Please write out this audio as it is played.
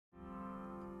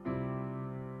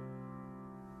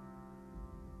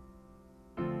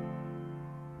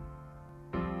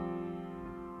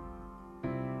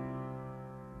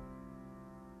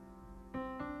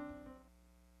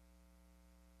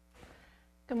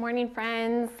Good morning,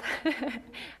 friends.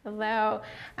 Hello.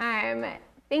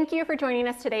 Thank you for joining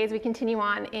us today as we continue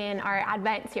on in our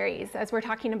Advent series, as we're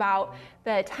talking about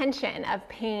the tension of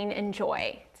pain and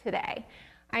joy today.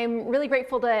 I'm really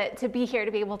grateful to be here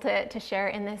to be able to share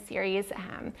in this series.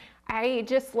 I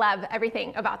just love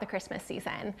everything about the Christmas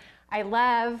season. I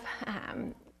love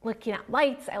looking at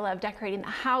lights. I love decorating the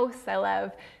house. I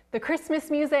love the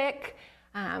Christmas music.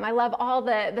 I love all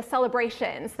the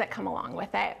celebrations that come along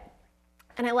with it.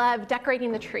 And I love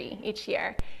decorating the tree each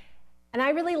year. And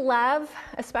I really love,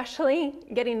 especially,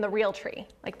 getting the real tree.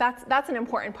 Like that's an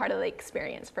important part of the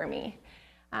experience for me.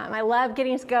 I love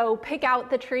getting to go pick out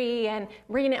the tree and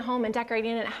bringing it home and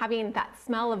decorating it and having that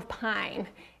smell of pine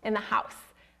in the house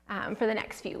for the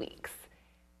next few weeks.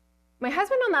 My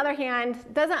husband, on the other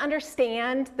hand, doesn't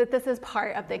understand that this is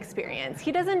part of the experience.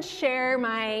 He doesn't share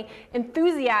my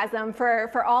enthusiasm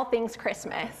for all things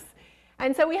Christmas.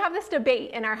 And so we have this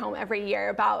debate in our home every year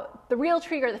about the real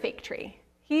tree or the fake tree.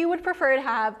 He would prefer to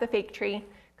have the fake tree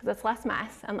because it's less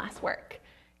mess and less work.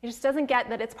 He just doesn't get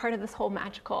that it's part of this whole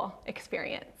magical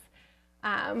experience.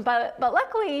 But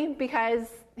luckily, because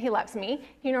he loves me,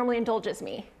 he normally indulges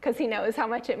me because he knows how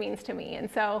much it means to me. And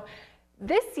so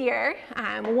this year,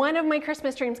 one of my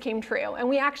Christmas dreams came true, and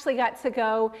we actually got to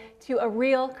go to a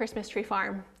real Christmas tree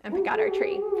farm and pick out our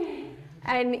tree.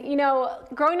 And you know,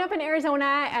 growing up in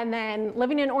Arizona and then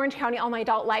living in Orange County all my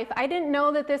adult life, I didn't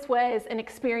know that this was an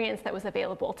experience that was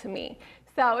available to me.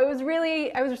 So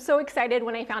I was so excited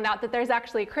when I found out that there's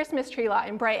actually a Christmas tree lot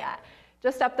in Brea,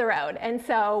 just up the road. And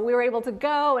so we were able to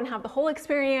go and have the whole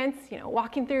experience, you know,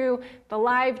 walking through the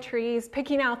live trees,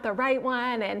 picking out the right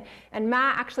one, and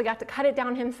Matt actually got to cut it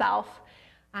down himself.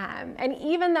 And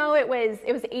even though it was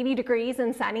 80 degrees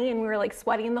and sunny and we were like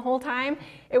sweating the whole time,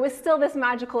 it was still this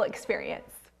magical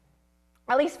experience,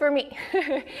 at least for me.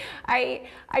 I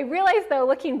realized though,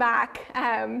 looking back,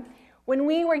 when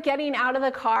we were getting out of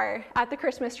the car at the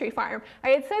Christmas tree farm,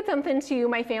 I had said something to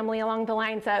my family along the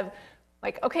lines of,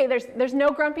 like, okay, there's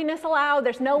no grumpiness allowed,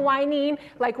 there's no whining,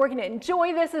 like we're gonna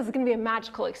enjoy this is gonna be a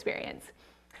magical experience.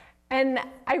 And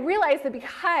I realized that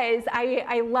because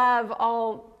I love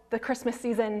all the Christmas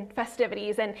season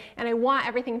festivities and I want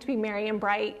everything to be merry and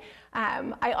bright,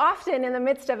 I often, in the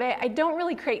midst of it, I don't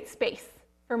really create space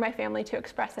for my family to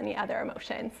express any other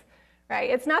emotions, right?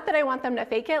 It's not that I want them to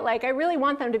fake it, like I really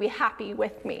want them to be happy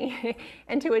with me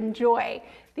and to enjoy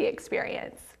the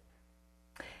experience.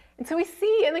 And so we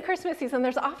see in the Christmas season,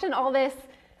 there's often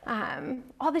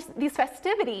these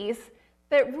festivities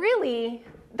that really,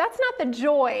 that's not the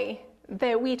joy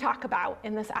that we talk about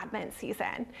in this Advent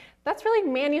season. That's really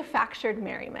manufactured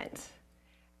merriment.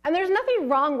 And there's nothing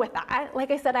wrong with that.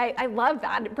 Like I said, I love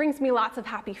that. It brings me lots of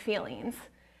happy feelings.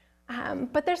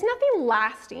 But there's nothing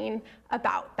lasting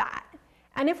about that.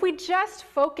 And if we just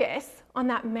focus on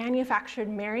that manufactured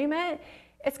merriment,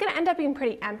 it's gonna end up being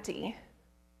pretty empty.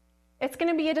 It's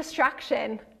gonna be a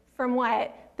distraction from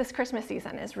what this Christmas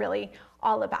season is really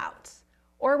all about.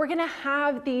 Or we're gonna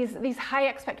have these high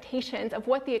expectations of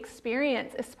what the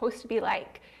experience is supposed to be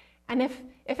like. And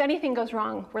if anything goes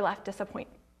wrong, we're left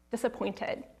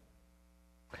disappointed.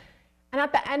 And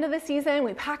at the end of the season,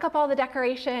 we pack up all the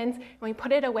decorations and we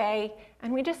put it away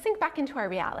and we just sink back into our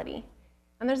reality.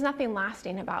 And there's nothing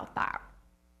lasting about that.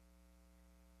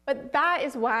 But that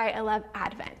is why I love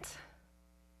Advent.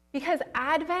 Because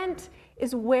Advent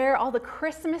is where all the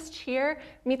Christmas cheer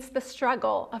meets the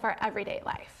struggle of our everyday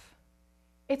life.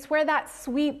 It's where that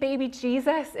sweet baby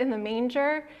Jesus in the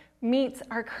manger meets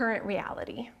our current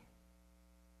reality.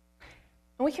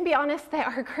 And we can be honest that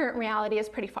our current reality is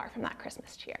pretty far from that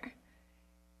Christmas cheer.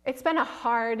 It's been a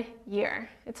hard year.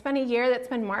 It's been a year that's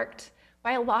been marked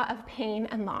by a lot of pain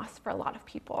and loss for a lot of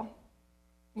people.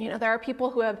 You know, there are people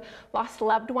who have lost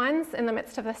loved ones in the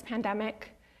midst of this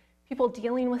pandemic, people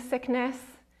dealing with sickness,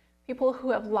 people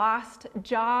who have lost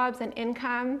jobs and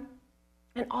income,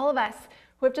 and all of us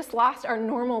who have just lost our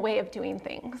normal way of doing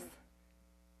things.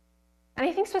 And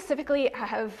I think specifically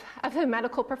of the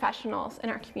medical professionals in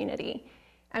our community.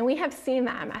 And we have seen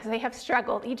them as they have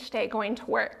struggled each day going to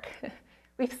work.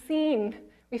 We've seen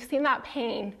that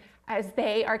pain as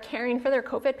they are caring for their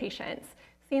COVID patients,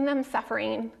 seen them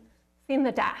suffering, seen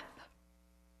the death.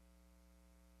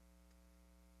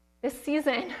 This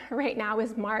season right now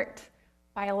is marked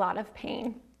by a lot of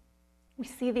pain. We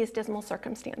see these dismal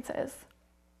circumstances.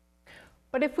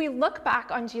 But if we look back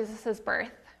on Jesus'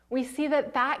 birth, we see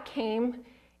that that came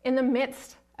in the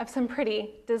midst of some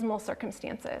pretty dismal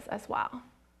circumstances as well.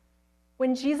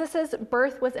 When Jesus'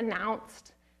 birth was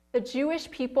announced, the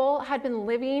Jewish people had been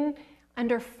living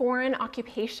under foreign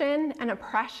occupation and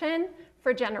oppression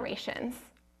for generations.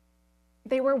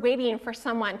 They were waiting for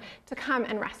someone to come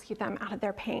and rescue them out of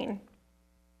their pain.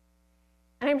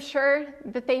 And I'm sure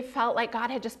that they felt like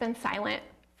God had just been silent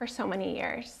for so many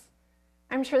years.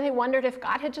 I'm sure they wondered if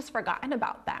God had just forgotten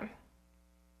about them.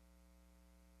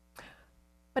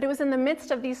 But it was in the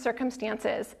midst of these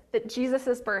circumstances that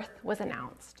Jesus' birth was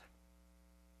announced.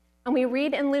 And we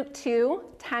read in Luke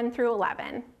 2:10 through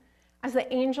 11, as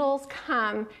the angels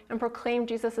come and proclaim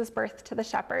Jesus' birth to the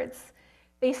shepherds,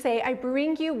 they say, "I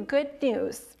bring you good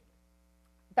news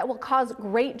that will cause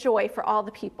great joy for all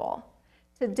the people.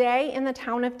 Today in the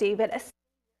town of David, a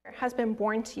Savior has been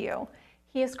born to you.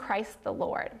 He is Christ the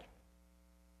Lord."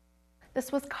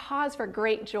 This was cause for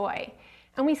great joy.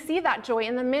 And we see that joy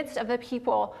in the midst of the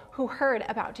people who heard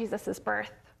about Jesus'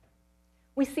 birth.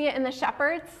 We see it in the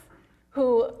shepherds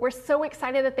who were so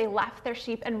excited that they left their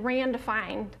sheep and ran to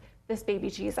find this baby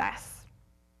Jesus.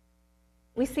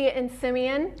 We see it in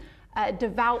Simeon, a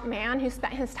devout man who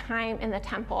spent his time in the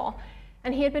temple,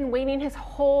 and he had been waiting his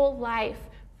whole life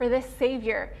for this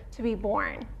Savior to be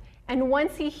born. And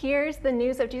once he hears the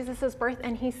news of Jesus' birth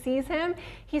and he sees him,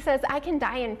 he says, "I can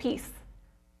die in peace.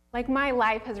 Like my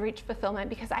life has reached fulfillment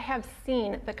because I have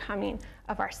seen the coming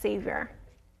of our Savior."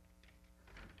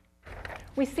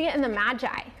 We see it in the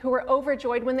Magi, who were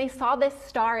overjoyed when they saw this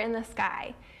star in the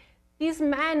sky. These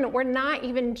men were not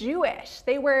even Jewish.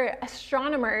 They were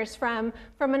astronomers from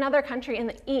another country in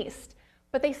the East.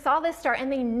 But they saw this star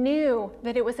and they knew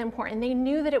that it was important. They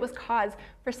knew that it was cause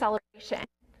for celebration.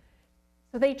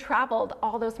 So they traveled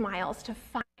all those miles to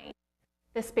find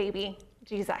this baby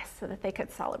Jesus so that they could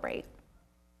celebrate.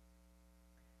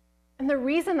 And the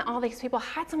reason that all these people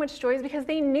had so much joy is because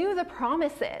they knew the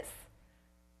promises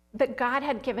that God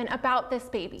had given about this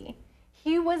baby.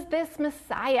 He was this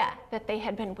Messiah that they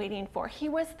had been waiting for. He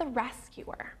was the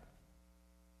rescuer.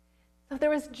 So there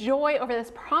was joy over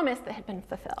this promise that had been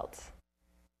fulfilled.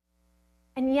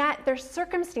 And yet their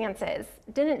circumstances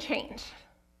didn't change.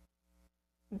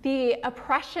 The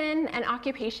oppression and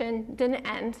occupation didn't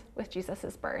end with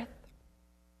Jesus' birth.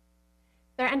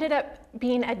 There ended up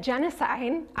being a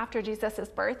genocide after Jesus'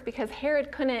 birth because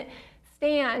Herod couldn't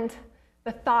stand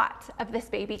the thought of this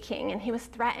baby king, and he was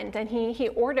threatened, and he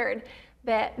ordered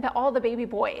that all the baby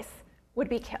boys would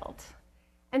be killed.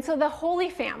 And so the Holy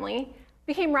Family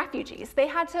became refugees. They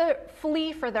had to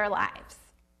flee for their lives.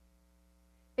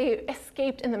 They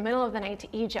escaped in the middle of the night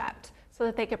to Egypt so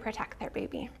that they could protect their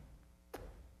baby.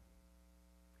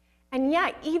 And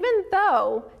yet, even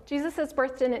though Jesus'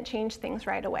 birth didn't change things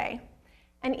right away,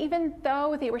 and even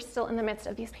though they were still in the midst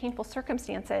of these painful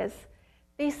circumstances,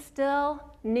 they still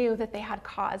knew that they had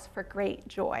cause for great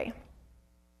joy.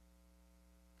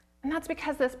 And that's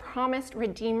because this promised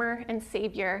Redeemer and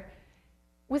Savior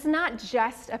was not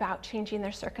just about changing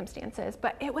their circumstances,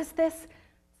 but it was this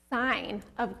sign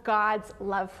of God's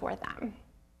love for them.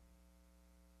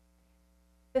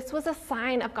 This was a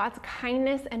sign of God's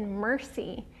kindness and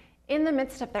mercy in the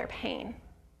midst of their pain.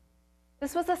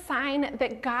 This was a sign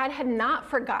that God had not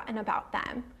forgotten about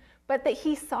them, but that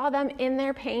he saw them in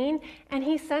their pain, and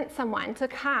he sent someone to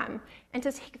come and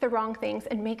to take the wrong things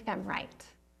and make them right.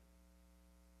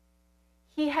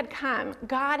 He had come,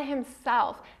 God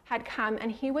himself had come,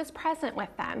 and he was present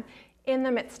with them in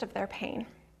the midst of their pain.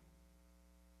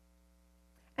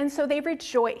 And so they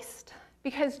rejoiced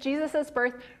because Jesus'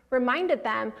 birth reminded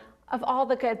them of all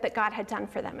the good that God had done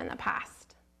for them in the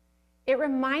past. It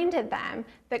reminded them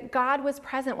that God was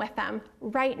present with them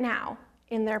right now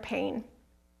in their pain.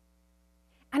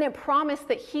 And it promised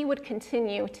that he would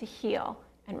continue to heal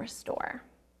and restore.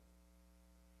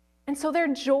 And so their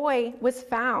joy was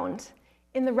found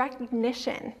in the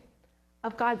recognition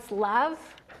of God's love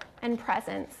and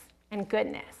presence and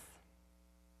goodness.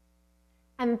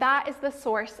 And that is the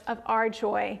source of our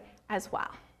joy as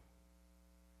well.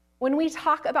 When we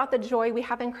talk about the joy we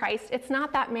have in Christ, it's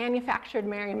not that manufactured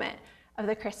merriment of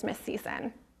the Christmas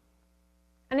season.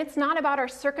 And it's not about our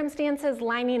circumstances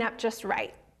lining up just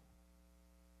right.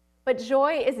 But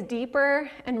joy is deeper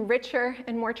and richer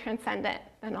and more transcendent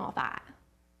than all that.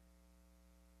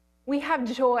 We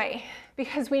have joy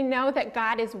because we know that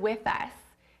God is with us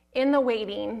in the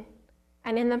waiting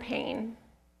and in the pain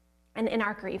and in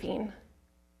our grieving.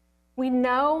 We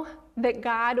know that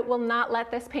God will not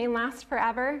let this pain last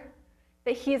forever,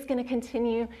 that he is going to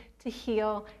continue to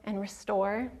heal and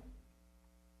restore.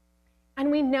 And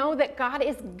we know that God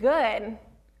is good.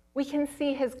 We can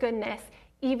see his goodness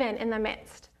even in the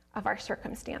midst of our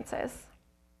circumstances.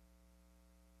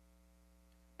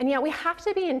 And yet we have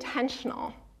to be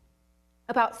intentional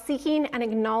about seeking and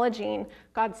acknowledging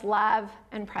God's love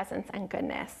and presence and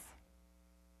goodness.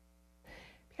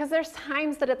 Because there's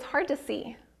times that it's hard to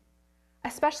see.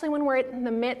 especially when we're in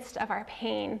the midst of our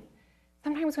pain,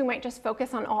 sometimes we might just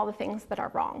focus on all the things that are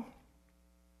wrong.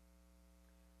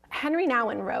 Henry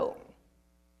Nouwen wrote,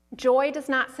 "Joy does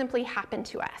not simply happen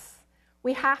to us.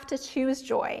 We have to choose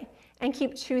joy and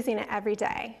keep choosing it every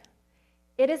day.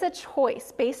 It is a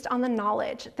choice based on the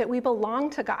knowledge that we belong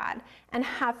to God and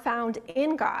have found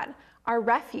in God our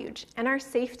refuge and our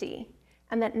safety,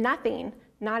 and that nothing,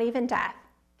 not even death,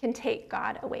 can take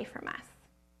God away from us."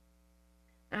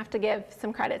 I have to give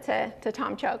some credit to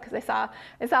Tom Cho, because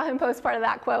I saw him post part of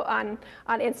that quote on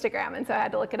Instagram, and so I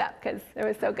had to look it up because it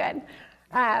was so good.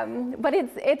 But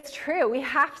it's true. We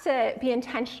have to be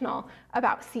intentional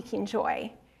about seeking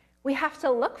joy. We have to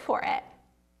look for it.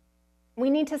 We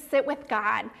need to sit with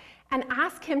God and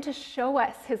ask him to show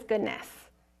us his goodness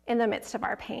in the midst of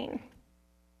our pain.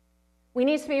 We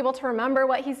need to be able to remember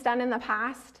what he's done in the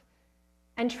past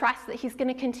and trust that he's going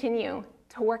to continue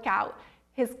to work out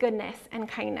his goodness and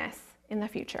kindness in the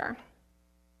future.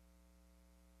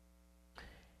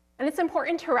 And it's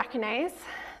important to recognize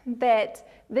that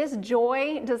this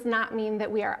joy does not mean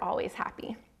that we are always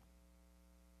happy.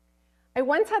 I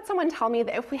once had someone tell me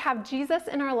that if we have Jesus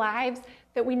in our lives,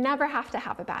 that we never have to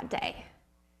have a bad day.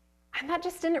 And that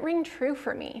just didn't ring true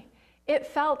for me. It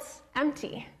felt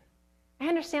empty. I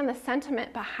understand the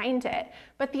sentiment behind it,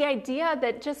 but the idea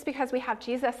that just because we have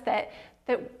Jesus that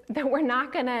we're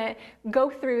not gonna go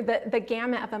through the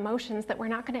gamut of emotions, that we're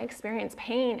not gonna experience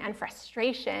pain and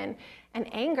frustration and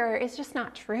anger is just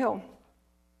not true.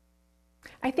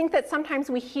 I think that sometimes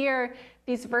we hear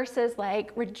these verses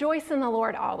like, "Rejoice in the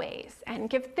Lord always," and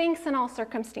 "Give thanks in all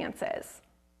circumstances."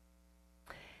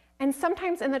 And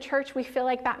sometimes in the church, we feel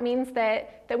like that means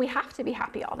that we have to be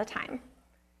happy all the time,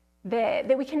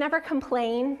 that we can never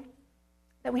complain,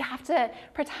 that we have to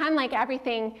pretend like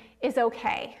everything is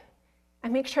okay,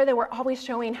 and make sure that we're always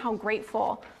showing how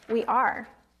grateful we are.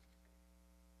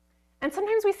 And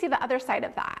sometimes we see the other side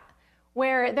of that,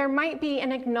 where there might be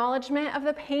an acknowledgement of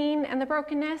the pain and the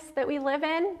brokenness that we live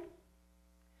in,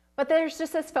 but there's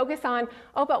just this focus on,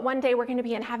 oh, but one day we're going to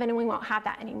be in heaven and we won't have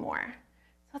that anymore.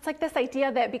 So it's like this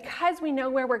idea that because we know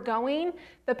where we're going,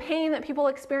 the pain that people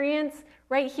experience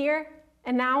right here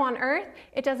and now on earth,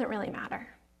 it doesn't really matter.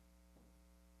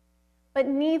 But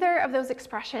neither of those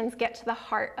expressions get to the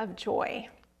heart of joy.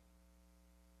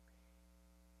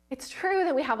 It's true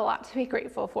that we have a lot to be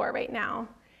grateful for right now.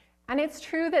 And it's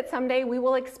true that someday we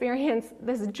will experience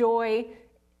this joy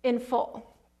in full.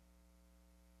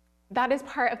 That is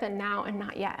part of the now and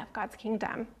not yet of God's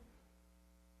kingdom.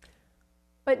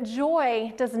 But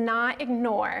joy does not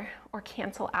ignore or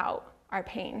cancel out our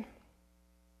pain.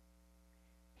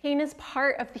 Pain is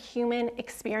part of the human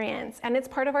experience, and it's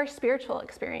part of our spiritual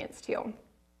experience too.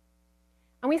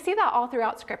 And we see that all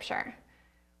throughout Scripture.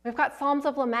 We've got Psalms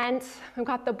of Lament, we've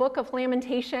got the book of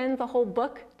Lamentations, a whole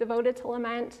book devoted to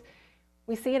lament.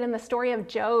 We see it in the story of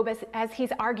Job as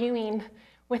he's arguing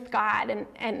with God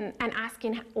and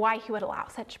asking why he would allow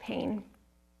such pain.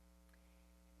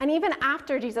 And even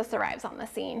after Jesus arrives on the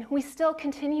scene, we still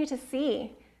continue to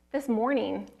see this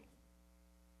mourning.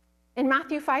 In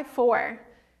Matthew 5:4,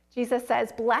 Jesus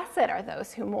says, "Blessed are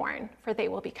those who mourn, for they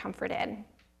will be comforted."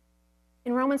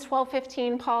 In Romans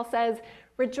 12:15, Paul says,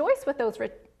 "Rejoice with those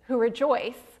who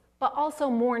rejoice, but also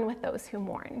mourn with those who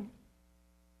mourn."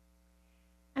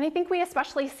 And I think we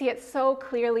especially see it so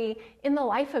clearly in the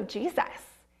life of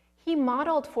Jesus. He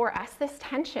modeled for us this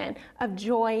tension of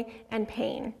joy and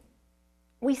pain.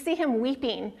 We see him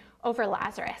weeping over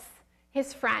Lazarus,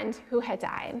 his friend who had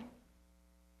died.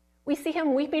 We see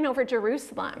him weeping over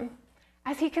Jerusalem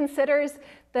as he considers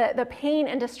the pain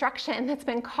and destruction that's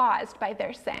been caused by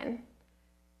their sin.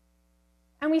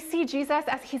 And we see Jesus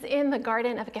as he's in the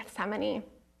Garden of Gethsemane,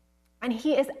 and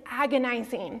he is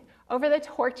agonizing over the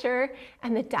torture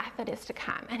and the death that is to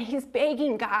come, and he's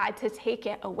begging God to take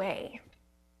it away.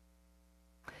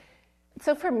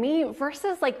 So for me,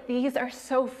 verses like these are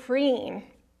so freeing,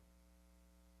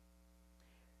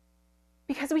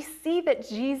 because we see that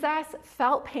Jesus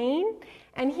felt pain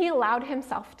and he allowed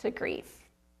himself to grieve.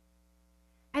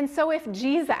 And so if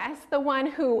Jesus, the one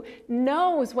who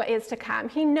knows what is to come,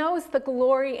 he knows the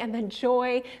glory and the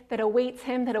joy that awaits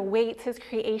him, that awaits his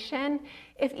creation,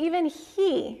 if even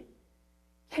he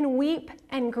can weep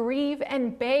and grieve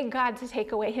and beg God to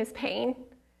take away his pain,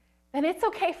 then it's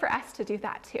okay for us to do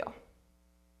that too.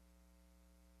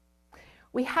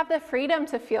 We have the freedom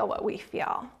to feel what we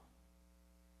feel.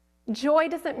 Joy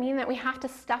doesn't mean that we have to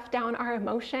stuff down our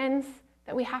emotions,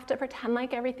 that we have to pretend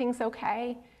like everything's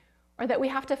okay, or that we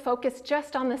have to focus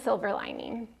just on the silver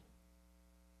lining.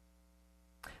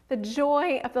 The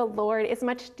joy of the Lord is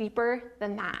much deeper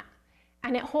than that,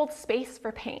 and it holds space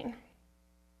for pain.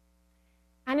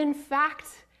 And in fact,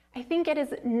 I think it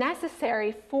is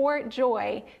necessary for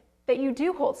joy that you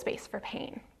do hold space for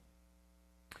pain.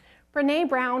 Brené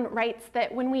Brown writes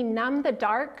that when we numb the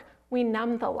dark, we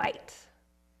numb the light,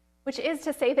 which is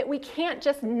to say that we can't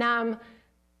just numb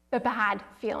the bad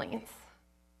feelings.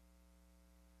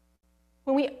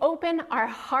 When we open our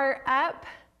heart up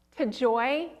to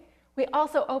joy, we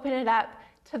also open it up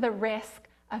to the risk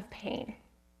of pain.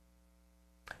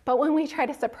 But when we try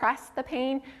to suppress the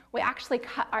pain, we actually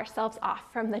cut ourselves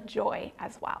off from the joy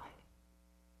as well.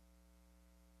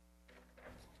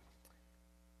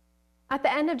 At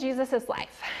the end of Jesus'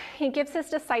 life, he gives his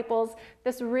disciples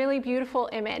this really beautiful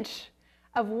image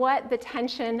of what the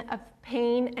tension of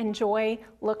pain and joy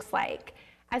looks like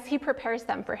as he prepares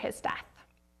them for his death.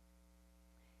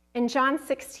 In John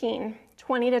 16,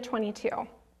 20-22,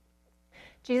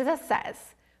 Jesus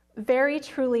says, "Very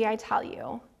truly I tell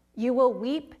you, you will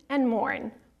weep and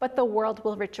mourn, but the world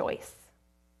will rejoice.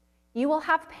 You will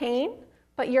have pain,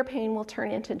 but your pain will turn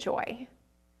into joy.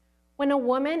 When a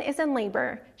woman is in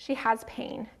labor, she has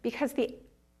pain because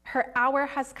her hour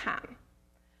has come.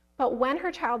 But when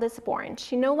her child is born,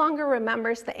 she no longer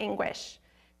remembers the anguish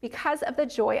because of the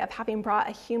joy of having brought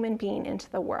a human being into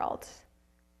the world.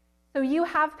 So you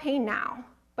have pain now,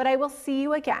 but I will see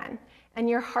you again, and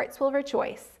your hearts will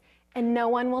rejoice, and no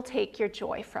one will take your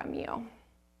joy from you."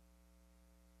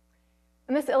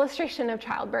 And this illustration of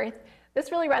childbirth,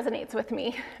 this really resonates with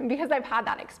me because I've had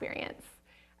that experience.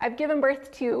 I've given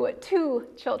birth to 2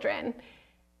 children,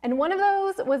 and one of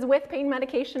those was with pain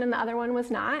medication and the other one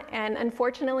was not. And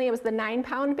unfortunately, it was the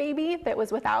 9-pound baby that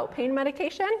was without pain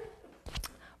medication,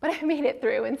 but I made it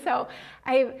through. And so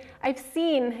I've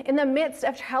seen in the midst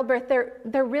of childbirth,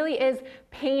 there really is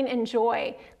pain and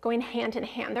joy going hand in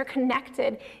hand. They're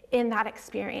connected in that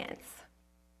experience.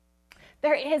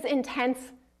 There is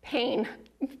intense pain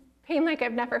like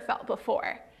I've never felt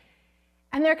before.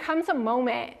 And there comes a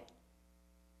moment,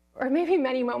 or maybe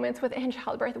many moments within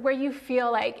childbirth, where you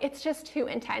feel like it's just too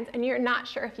intense and you're not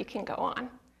sure if you can go on.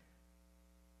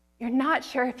 You're not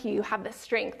sure if you have the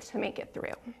strength to make it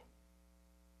through.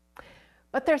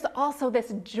 But there's also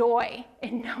this joy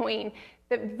in knowing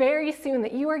that very soon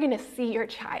that you are going to see your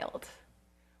child.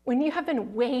 When you have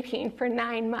been waiting for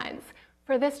 9 months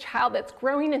for this child that's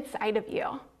growing inside of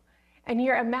you, and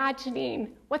you're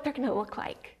imagining what they're going to look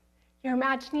like. You're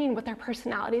imagining what their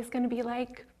personality is going to be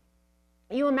like.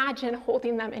 You imagine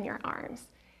holding them in your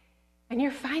arms. And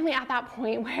you're finally at that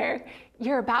point where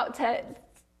you're about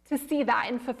to see that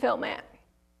in fulfillment.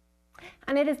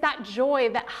 And it is that joy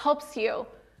that helps you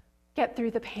get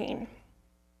through the pain.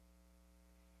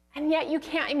 And yet you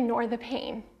can't ignore the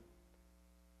pain,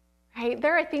 right?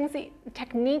 There are things,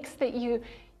 techniques that you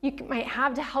might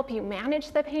have to help you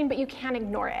manage the pain, but you can't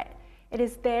ignore it. It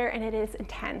is there and it is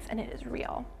intense and it is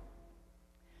real.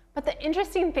 But the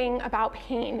interesting thing about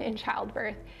pain in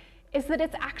childbirth is that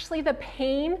it's actually the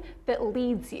pain that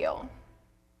leads you.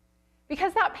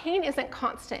 Because that pain isn't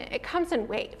constant, it comes in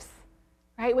waves,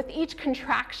 right? With each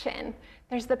contraction,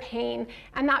 there's the pain,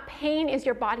 and that pain is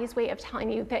your body's way of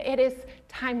telling you that it is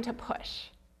time to push.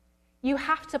 You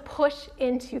have to push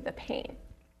into the pain.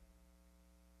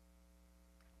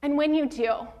 And when you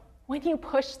do, when you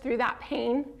push through that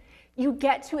pain, you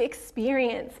get to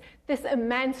experience this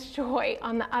immense joy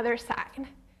on the other side.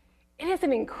 It is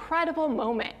an incredible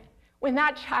moment when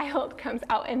that child comes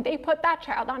out and they put that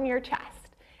child on your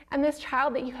chest, and this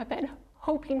child that you have been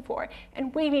hoping for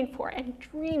and waiting for and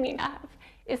dreaming of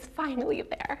is finally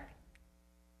there.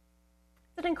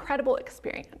 It's an incredible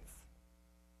experience.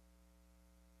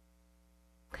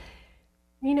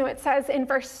 You know, it says in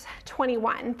verse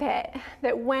 21 that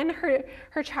when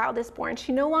her child is born,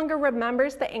 she no longer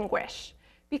remembers the anguish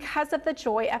because of the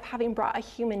joy of having brought a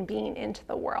human being into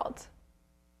the world.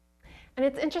 And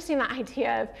it's interesting, that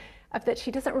idea of that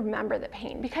she doesn't remember the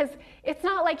pain, because it's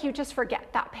not like you just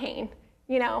forget that pain.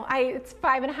 You know, it's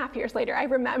 5.5 years later, I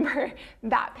remember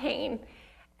that pain.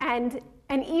 And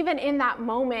even in that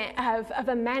moment of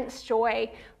immense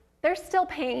joy, there's still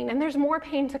pain and there's more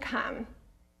pain to come.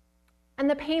 And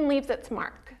the pain leaves its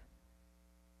mark.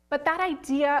 But that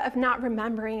idea of not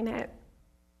remembering it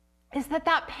is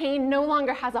that pain no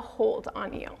longer has a hold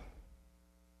on you.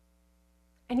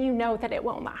 And you know that it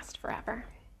won't last forever.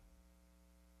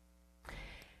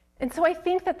 And so I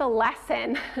think that the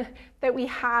lesson that we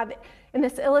have in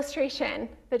this illustration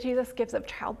that Jesus gives of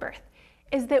childbirth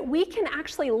is that we can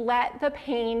actually let the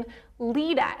pain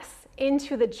lead us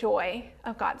into the joy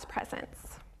of God's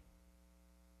presence.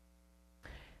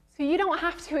 So you don't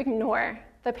have to ignore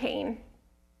the pain.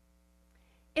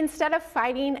 Instead of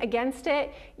fighting against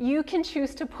it, you can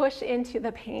choose to push into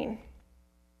the pain.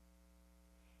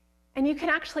 And you can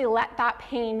actually let that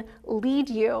pain lead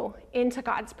you into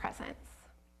God's presence.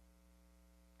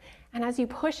 And as you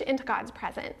push into God's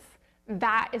presence,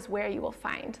 that is where you will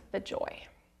find the joy.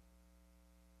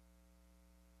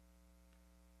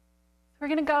 We're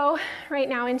going to go right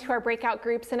now into our breakout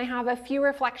groups, and I have a few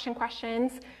reflection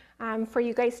questions for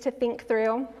you guys to think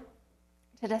through,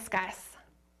 to discuss.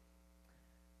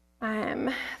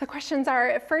 The questions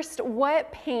are, first,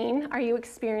 what pain are you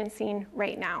experiencing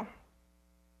right now?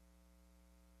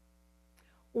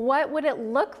 What would it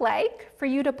look like for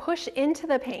you to push into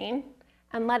the pain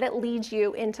and let it lead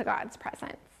you into God's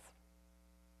presence?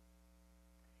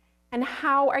 And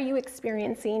how are you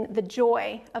experiencing the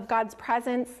joy of God's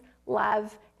presence,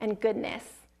 love, and goodness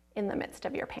in the midst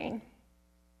of your pain?